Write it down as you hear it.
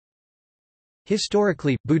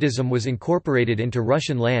Historically, Buddhism was incorporated into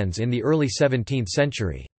Russian lands in the early 17th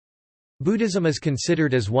century. Buddhism is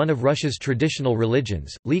considered as one of Russia's traditional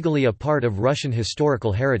religions, legally a part of Russian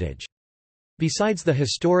historical heritage. Besides the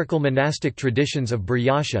historical monastic traditions of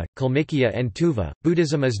Buryatia, Kalmykia and Tuva,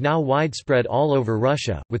 Buddhism is now widespread all over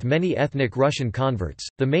Russia, with many ethnic Russian converts.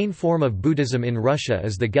 The main form of Buddhism in Russia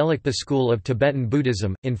is the Gelugpa school of Tibetan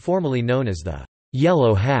Buddhism, informally known as the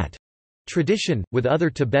Yellow Hat tradition, with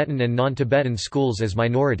other Tibetan and non-Tibetan schools as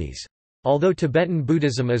minorities. Although Tibetan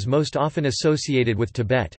Buddhism is most often associated with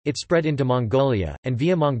Tibet, it spread into Mongolia, and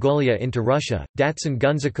via Mongolia into Russia. Datsun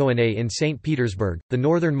Gunzikoane in St. Petersburg, the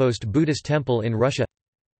northernmost Buddhist temple in Russia.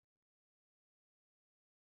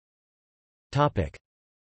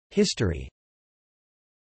 History.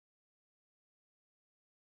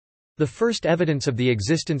 The first evidence of the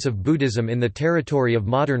existence of Buddhism in the territory of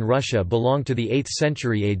modern Russia belong to the 8th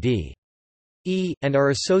century AD. And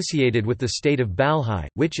are associated with the state of Balhae,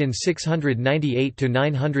 which in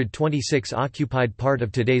 698–926 occupied part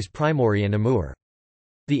of today's Primorye and Amur.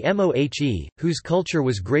 The Mohe, whose culture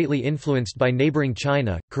was greatly influenced by neighboring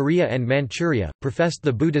China, Korea and Manchuria, professed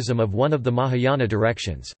the Buddhism of one of the Mahayana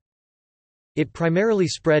directions. It primarily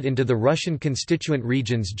spread into the Russian constituent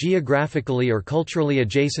regions geographically or culturally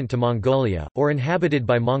adjacent to Mongolia, or inhabited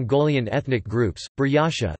by Mongolian ethnic groups,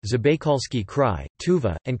 Buryatia, Zabaykalsky Krai,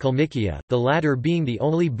 Tuva, and Kalmykia, the latter being the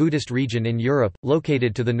only Buddhist region in Europe,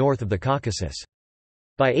 located to the north of the Caucasus.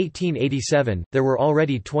 By 1887, there were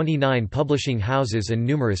already 29 publishing houses and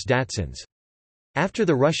numerous datsuns. After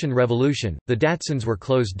the Russian Revolution, the datsuns were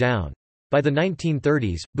closed down. By the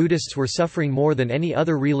 1930s, Buddhists were suffering more than any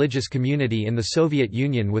other religious community in the Soviet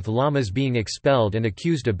Union, with lamas being expelled and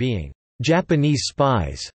accused of being Japanese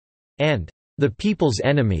spies and the people's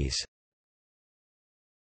enemies.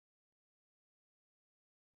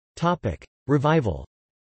 Revival.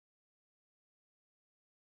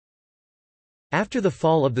 After the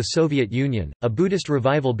fall of the Soviet Union, a Buddhist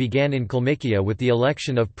revival began in Kalmykia with the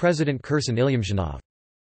election of President Kherson Ilyumzhinov.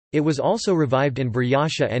 It was also revived in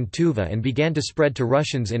Buryatia and Tuva and began to spread to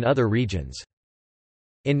Russians in other regions.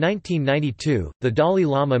 In 1992, the Dalai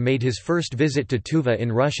Lama made his first visit to Tuva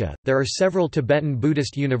in Russia. There are several Tibetan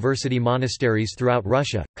Buddhist university monasteries throughout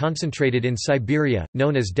Russia, concentrated in Siberia,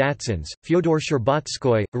 known as datsuns. Fyodor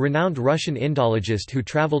Sherbatskoy, a renowned Russian Indologist who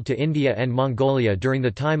traveled to India and Mongolia during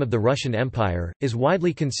the time of the Russian Empire, is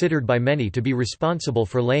widely considered by many to be responsible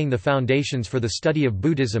for laying the foundations for the study of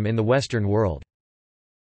Buddhism in the Western world.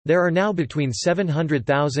 There are now between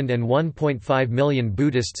 700,000 and 1.5 million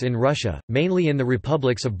Buddhists in Russia, mainly in the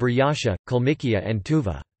republics of Buryatia, Kalmykia and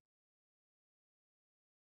Tuva.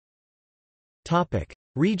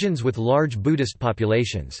 Regions with large Buddhist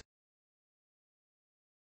populations.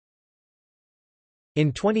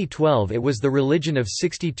 In 2012 it was the religion of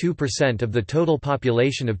 62% of the total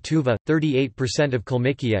population of Tuva, 38% of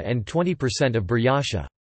Kalmykia and 20% of Buryatia.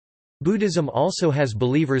 Buddhism also has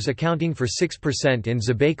believers accounting for 6% in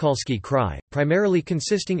Zabaykalsky Krai, primarily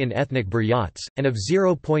consisting in ethnic Buryats, and of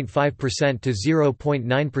 0.5% to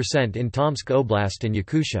 0.9% in Tomsk Oblast and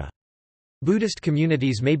Yakutia. Buddhist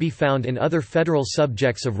communities may be found in other federal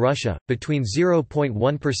subjects of Russia, between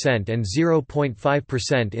 0.1% and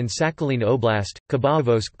 0.5% in Sakhalin Oblast,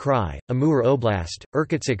 Khabarovsk Krai, Amur Oblast,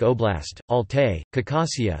 Irkutsk Oblast, Altai,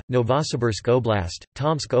 Khakassia, Novosibirsk Oblast,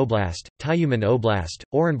 Tomsk Oblast, Tyumen Oblast,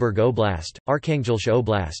 Orenburg Oblast, Arkhangelsk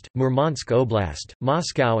Oblast, Murmansk Oblast,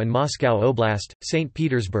 Moscow and Moscow Oblast, St.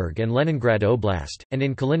 Petersburg and Leningrad Oblast, and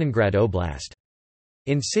in Kaliningrad Oblast.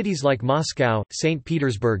 In cities like Moscow, St.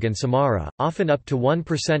 Petersburg and Samara, often up to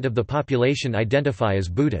 1% of the population identify as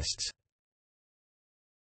Buddhists.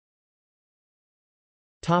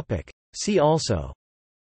 See also: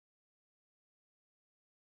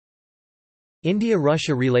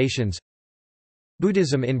 India–Russia relations,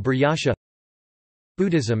 Buddhism in Buryatia,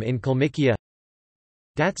 Buddhism in Kalmykia,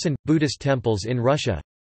 Datsun – Buddhist temples in Russia,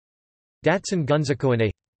 Datsun Gunzikoane.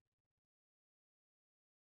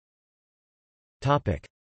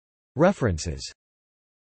 References.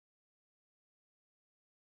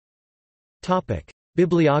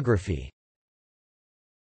 Bibliography.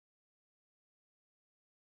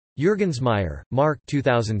 Juergensmeyer, Mark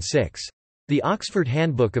 2006. The Oxford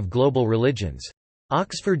Handbook of Global Religions.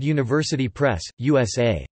 Oxford University Press,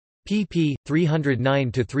 USA. pp.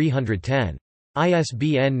 309–310.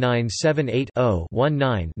 ISBN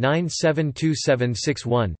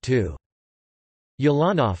 978-0-19-972761-2.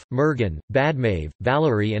 Yulanov, Mergen, Badmaev,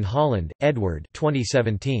 Valerie and Holland, Edward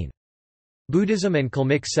 2017. Buddhism and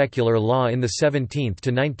Kalmyk Secular Law in the 17th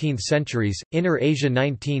to 19th Centuries, Inner Asia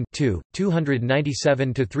 19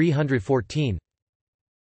 297–314.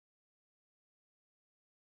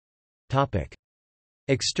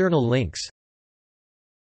 External links.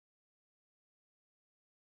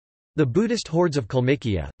 The Buddhist Hordes of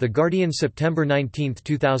Kalmykia, The Guardian, September 19,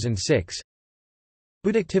 2006.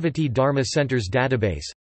 Buddhactivity Dharma Centers Database.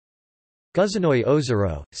 Guzhinoye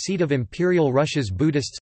Ozero, seat of Imperial Russia's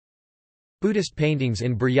Buddhists. Buddhist paintings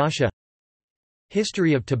in Buryatia.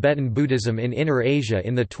 History of Tibetan Buddhism in Inner Asia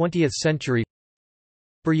in the 20th century.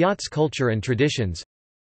 Buryats culture and traditions.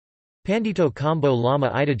 Pandito Kambo Lama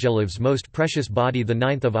Idagelev's most precious body,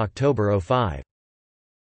 9 October 05.